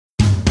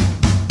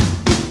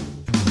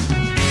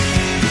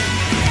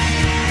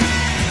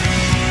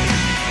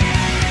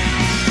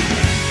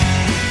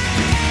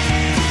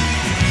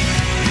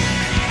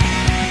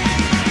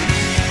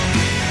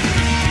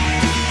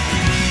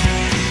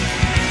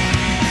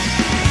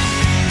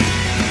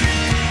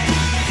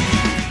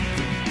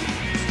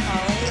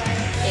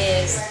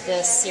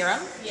the serum.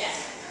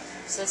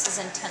 So this is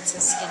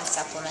intensive skin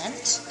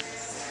supplement,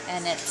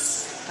 and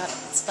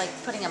it's like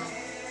putting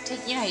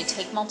you know, you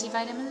take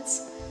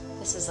multivitamins.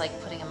 This is like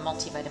putting a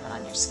multivitamin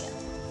on your skin.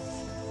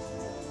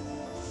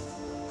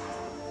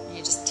 And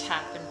you just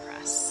tap and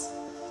press.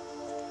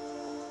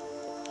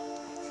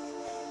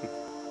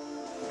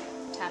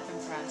 Tap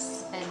and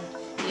press, and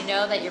you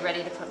know that you're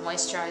ready to put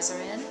moisturizer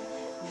in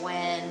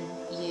when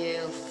you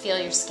feel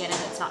your skin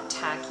and it's not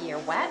tacky or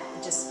wet.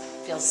 It just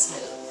feels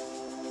smooth.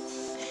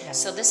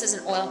 So this is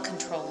an oil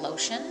control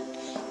lotion.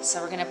 So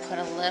we're gonna put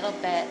a little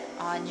bit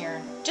on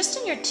just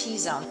in your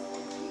T-zone.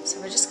 So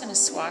we're just gonna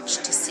swatch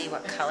to see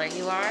what color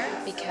you are,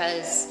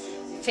 because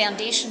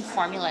foundation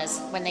formulas,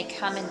 when they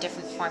come in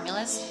different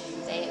formulas,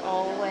 they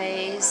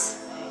always,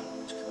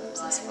 which color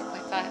was this,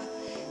 4.5?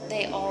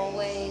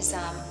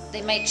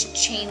 They might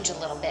change a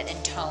little bit in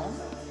tone.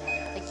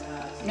 Like,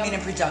 you mean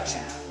in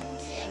production?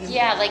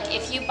 Yeah, like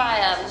if you buy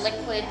a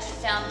liquid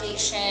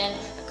foundation,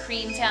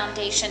 cream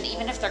foundation,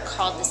 even if they're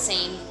called the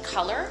same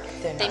color,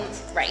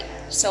 right.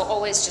 So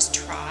always just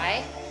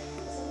try.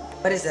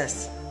 What is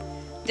this?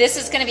 This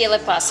is going to be a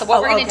lip gloss. So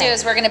what we're going to do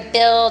is we're going to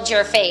build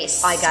your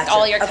face. I got you.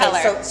 All your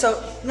color.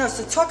 So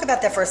talk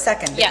about that for a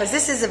second, because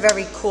this is a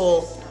very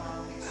cool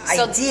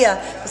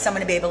idea for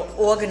someone to be able to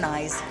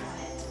organize.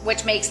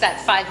 Which makes that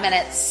 5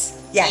 minutes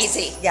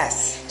easy.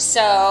 Yes.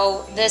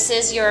 So this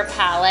is your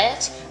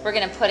palette. We're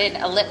going to put in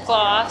a lip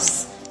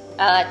gloss,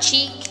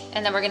 cheek,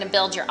 and then we're going to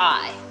build your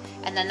eye.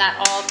 And then that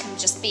all can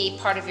just be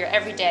part of your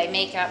everyday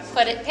makeup.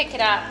 Pick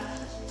it up,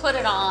 put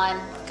it on,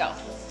 go.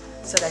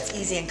 So that's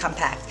easy and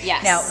compact.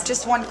 Yes. Now,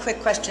 just one quick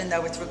question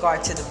though with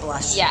regard to the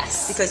blush.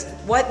 Yes. Because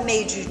what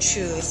made you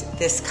choose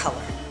this color?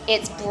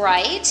 It's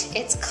bright,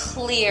 it's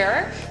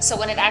clear, so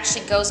when it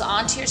actually goes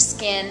onto your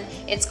skin,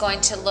 it's going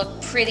to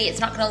look pretty.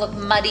 It's not going to look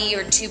muddy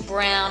or too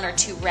brown or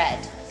too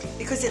red.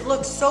 Because it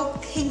looks so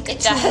pink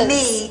to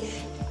me.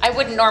 I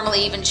wouldn't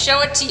normally even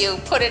show it to you,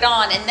 put it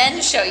on, and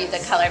then show you the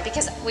color,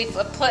 because we've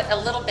put a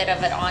little bit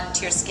of it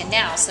onto your skin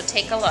now, so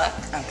take a look.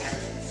 Okay.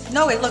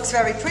 No, it looks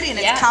very pretty, and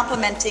it's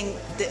complementing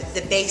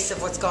the base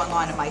of what's going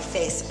on in my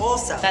face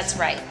also. That's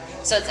right.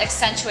 So it's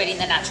accentuating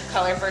the natural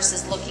color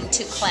versus looking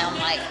too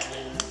clown-like.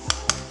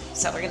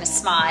 So we're gonna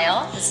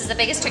smile. This is the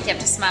biggest trick. You have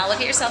to smile, look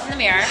at yourself in the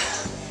mirror,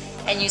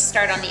 and you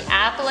start on the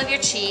apple of your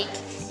cheek,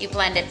 you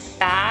blend it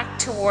back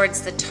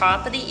towards the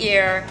top of the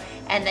ear,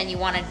 and then you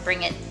wanna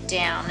bring it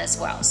down as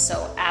well.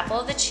 So apple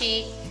of the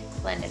cheek,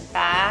 blend it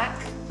back,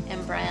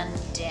 and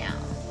blend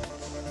down.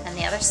 And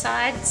the other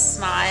side,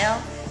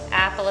 smile,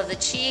 apple of the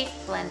cheek,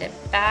 blend it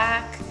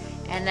back,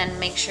 and then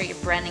make sure you're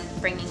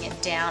bringing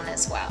it down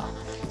as well,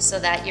 so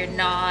that you're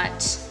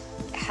not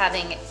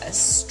having a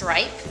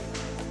stripe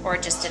or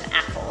just an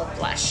apple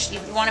blush. You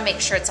want to make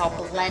sure it's all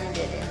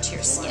blended into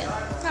your skin.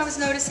 I was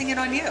noticing it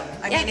on you.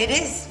 I mean, it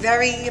is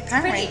very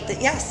apparent.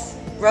 Yes,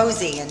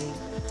 rosy and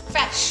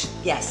fresh.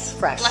 Yes,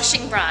 fresh.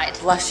 Blushing bride.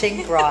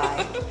 Blushing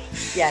bride.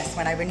 Yes,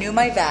 when I renew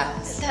my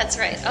vows. That's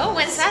right. Oh,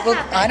 when's that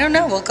happen? I don't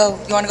know. We'll go.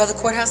 You want to go to the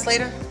courthouse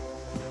later?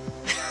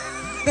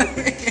 I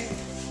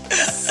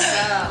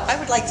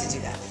would like to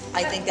do that.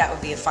 I think that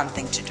would be a fun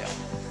thing to do.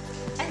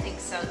 I think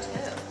so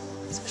too.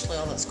 Especially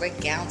all those great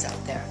gowns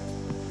out there.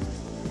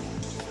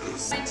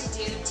 What I'm going to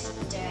do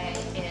today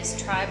is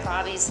try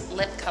Bobbi's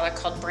lip color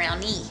called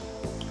Brownie.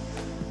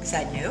 Is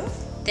that new?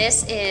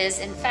 This is,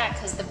 in fact,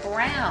 because the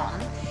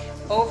brown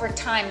over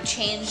time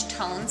changed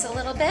tones a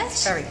little bit.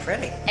 It's very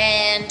pretty.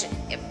 And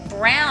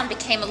brown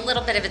became a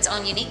little bit of its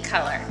own unique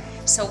color.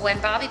 So when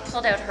Bobbi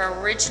pulled out her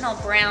original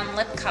brown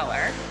lip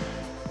color,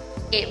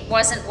 it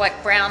wasn't what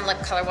brown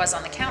lip color was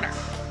on the counter.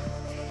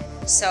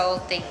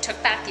 So they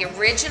took back the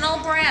original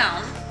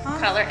brown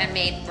color and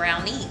made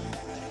Brownie.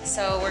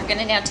 So we're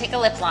gonna now take a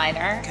lip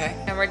liner,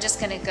 and we're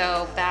just gonna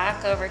go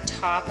back over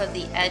top of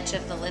the edge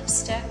of the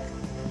lipstick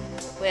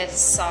with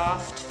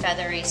soft,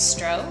 feathery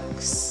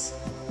strokes.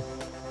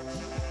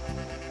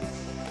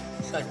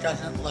 So it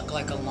doesn't look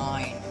like a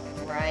line.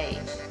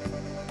 Right.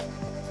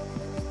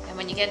 And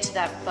when you get to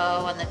that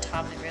bow on the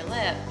top of your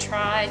lip,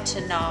 try to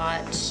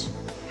not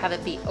have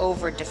it be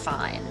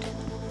over-defined.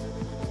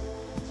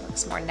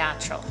 Looks more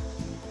natural.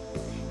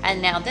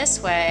 And now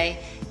this way,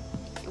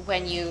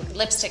 when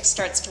lipstick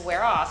starts to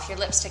wear off, your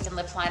lipstick and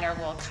lip liner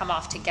will come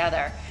off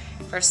together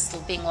versus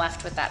being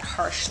left with that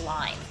harsh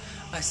line.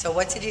 So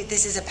what to do?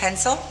 This is a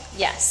pencil?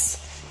 Yes.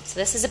 So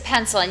this is a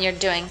pencil, and you're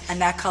doing... And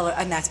that color,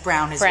 and that's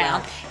brown as well.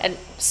 Brown, and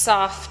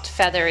soft,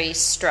 feathery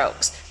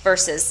strokes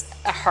versus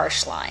a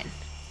harsh line.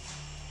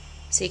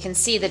 So you can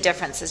see the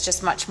difference is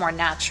just much more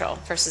natural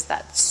versus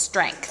that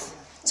strength.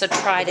 So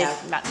try to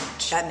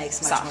match. That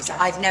makes much more sense.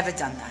 I've never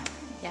done that.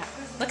 Yeah.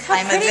 Look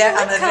how pretty the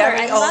lip color.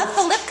 I love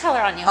the lip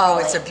color on you. Oh,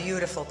 it's a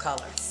beautiful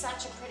color. It's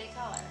such a pretty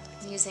color.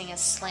 I'm using a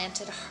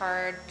slanted,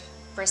 hard,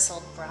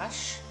 bristled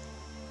brush.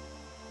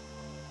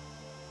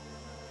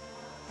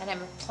 And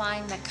I'm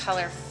applying the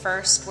color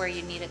first where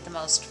you need it the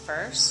most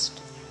first,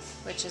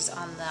 which is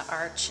on the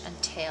arch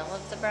and tail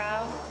of the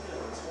brow.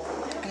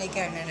 And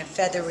again, in a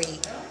feathery,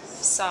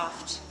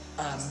 soft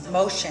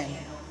motion.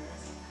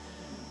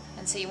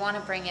 And so you want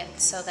to bring it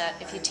so that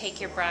if you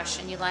take your brush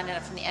and you line it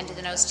up from the end of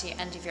the nose to the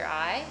end of your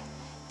eye,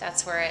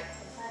 that's where it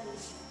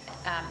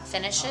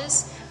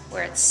finishes.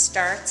 Where it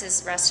starts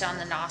is rested on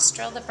the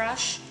nostril of the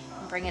brush,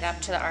 and bring it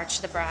up to the arch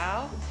of the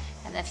brow.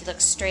 And then if you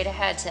look straight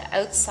ahead to the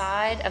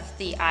outside of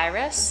the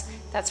iris,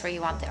 that's where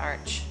you want the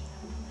arch.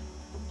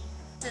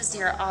 This is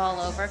your all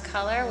over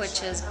color,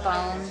 which is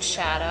Bone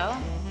Shadow.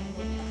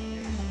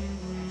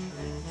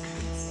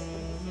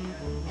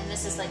 And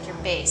this is like your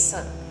base, so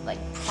it like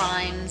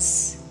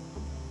primes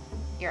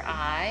your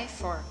eye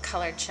for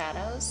colored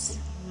shadows.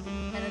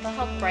 And it'll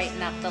help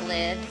brighten up the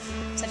lid.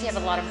 So if you have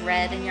a lot of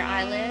red in your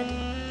eyelid,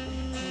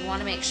 you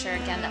want to make sure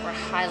again that we're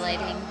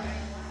highlighting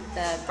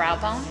the brow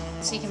bone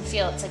so you can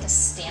feel it's like a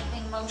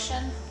stamping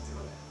motion.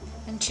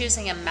 And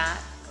choosing a matte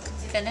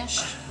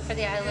finish for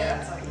the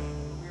eyelid.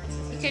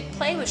 You could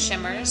play with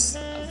shimmers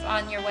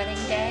on your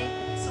wedding day,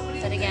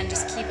 but again,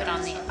 just keep it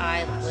on the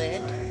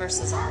eyelid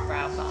versus on the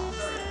brow bone.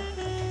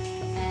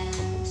 And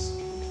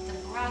the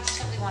brush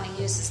that we want to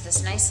use is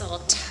this nice little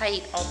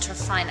tight ultra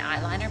fine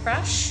eyeliner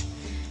brush.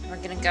 We're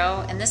gonna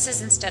go, and this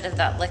is instead of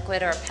that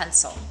liquid or a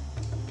pencil.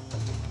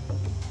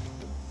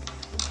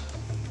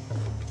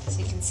 So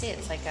you can see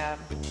it's like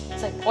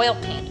oil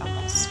paint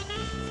almost.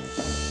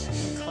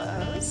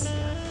 Close.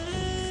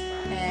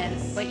 And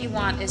what you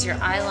want is your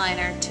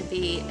eyeliner to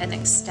be an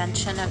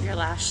extension of your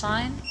lash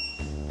line.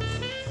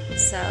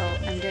 So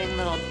I'm doing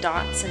little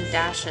dots and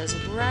dashes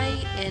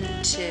right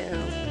into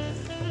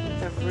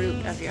the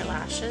root of your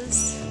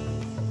lashes,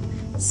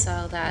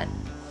 so that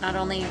not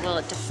only will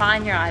it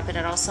define your eye, but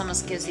it also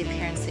almost gives the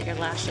appearance that your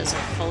lashes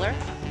are fuller.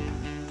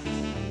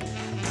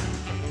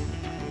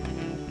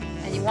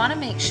 And you want to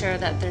make sure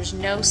that there's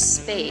no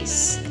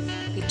space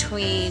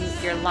between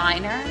your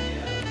liner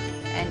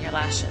and your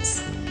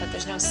lashes, that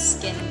there's no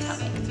skin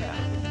coming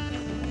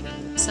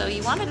through. So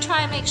you want to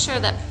try and make sure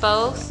that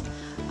both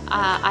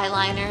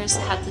eyeliners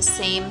have the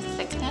same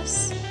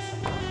thickness.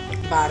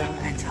 Bottom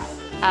and top.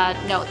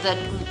 No, the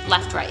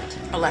left-right.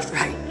 Oh,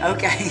 left-right,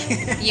 okay.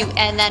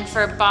 And then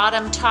for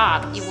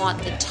bottom-top, you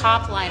want the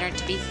top liner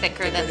to be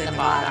thicker than the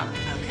bottom.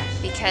 Okay.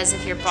 Because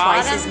if your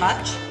bottom... Twice as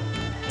much?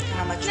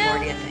 How much more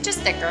do you think?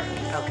 Just thicker.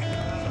 Okay.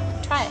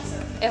 Try it.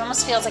 It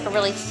almost feels like a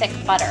really thick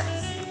butter.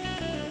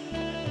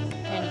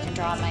 And you can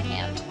draw on my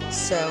hand.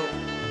 So,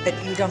 but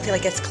you don't feel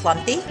like it's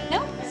clumpy?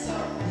 No.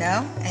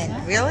 No?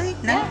 And really?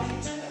 No? Yeah.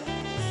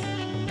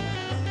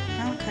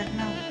 Okay,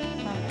 no.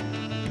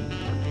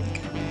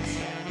 Okay.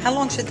 How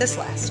long should this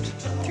last?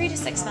 3 to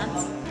 6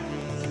 months.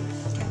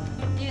 Okay.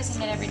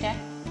 Using it every day.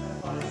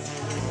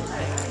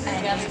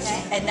 Every other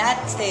day. And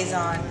that stays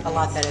on a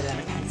lot better than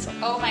a pencil.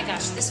 Oh my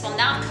gosh, this will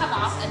not come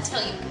off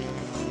until you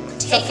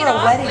So take for it a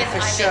off wedding, with for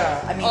eye sure.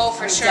 makeup. I mean, Oh,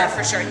 for sure,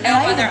 definitely. for sure. And No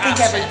I other even think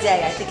option. every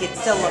day. I think it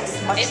still looks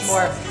much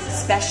more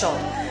special.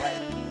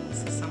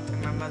 This is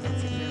something my mother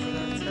did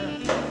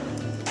really well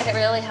too. It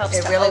really helps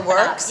It to really open up.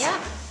 works? Yeah.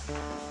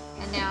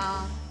 And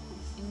now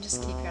you can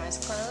just keep your eyes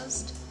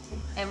closed.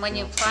 And when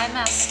you apply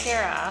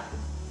mascara,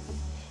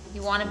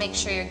 you want to make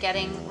sure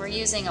we're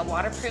using a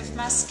waterproof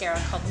mascara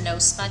called No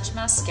Smudge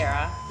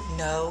Mascara.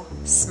 No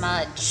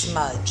Smudge.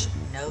 smudge.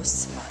 No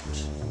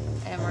smudge.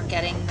 And we're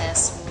getting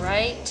this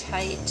right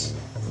tight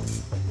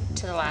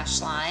to the lash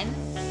line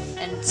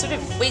and sort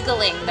of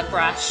wiggling the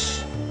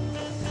brush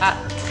up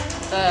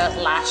the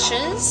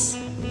lashes.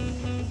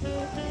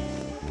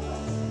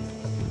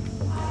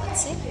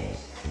 Let's see.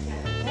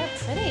 They're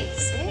pretty,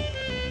 see?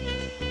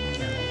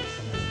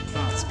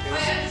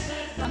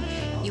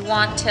 You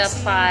want to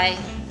apply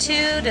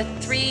 2 to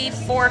 3,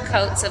 4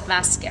 coats of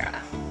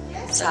mascara.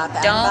 So Top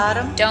and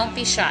bottom? Don't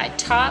be shy.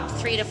 Top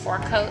 3 to 4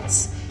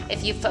 coats.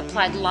 If you've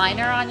applied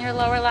liner on your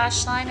lower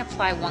lash line,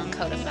 apply 1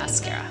 coat of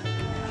mascara.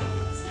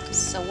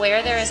 So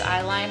where there is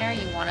eyeliner,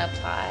 you want to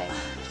apply,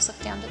 just look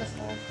down to the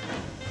fold.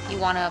 You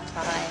want to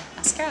apply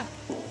mascara.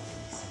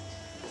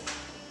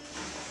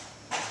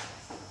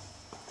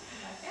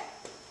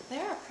 They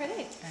are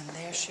pretty. And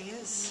there she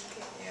is.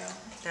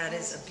 That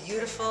is a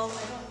beautiful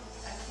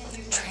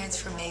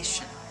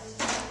transformation.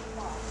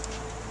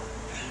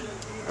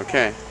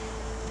 Okay.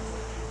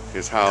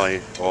 Here's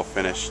Holly, all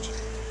finished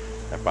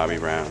at Bobbi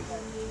Brown.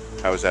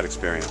 How was that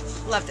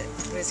experience? Loved it.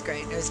 It was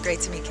great. It was great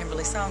to meet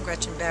Kimberly Soane,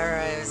 Gretchen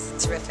Berra. It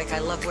was terrific. I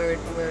love we're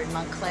in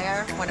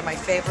Montclair, one of my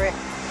favorite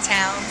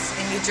towns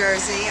in New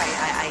Jersey.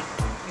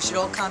 You should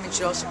all come. You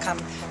should also come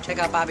check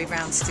out Bobbi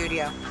Brown's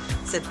studio.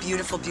 It's a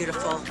beautiful,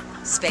 beautiful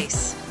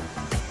space.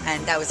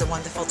 And that was a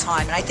wonderful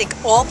time. And I think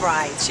all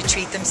brides should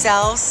treat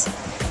themselves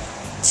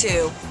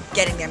to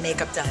getting their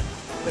makeup done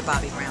with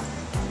Bobbi Brown.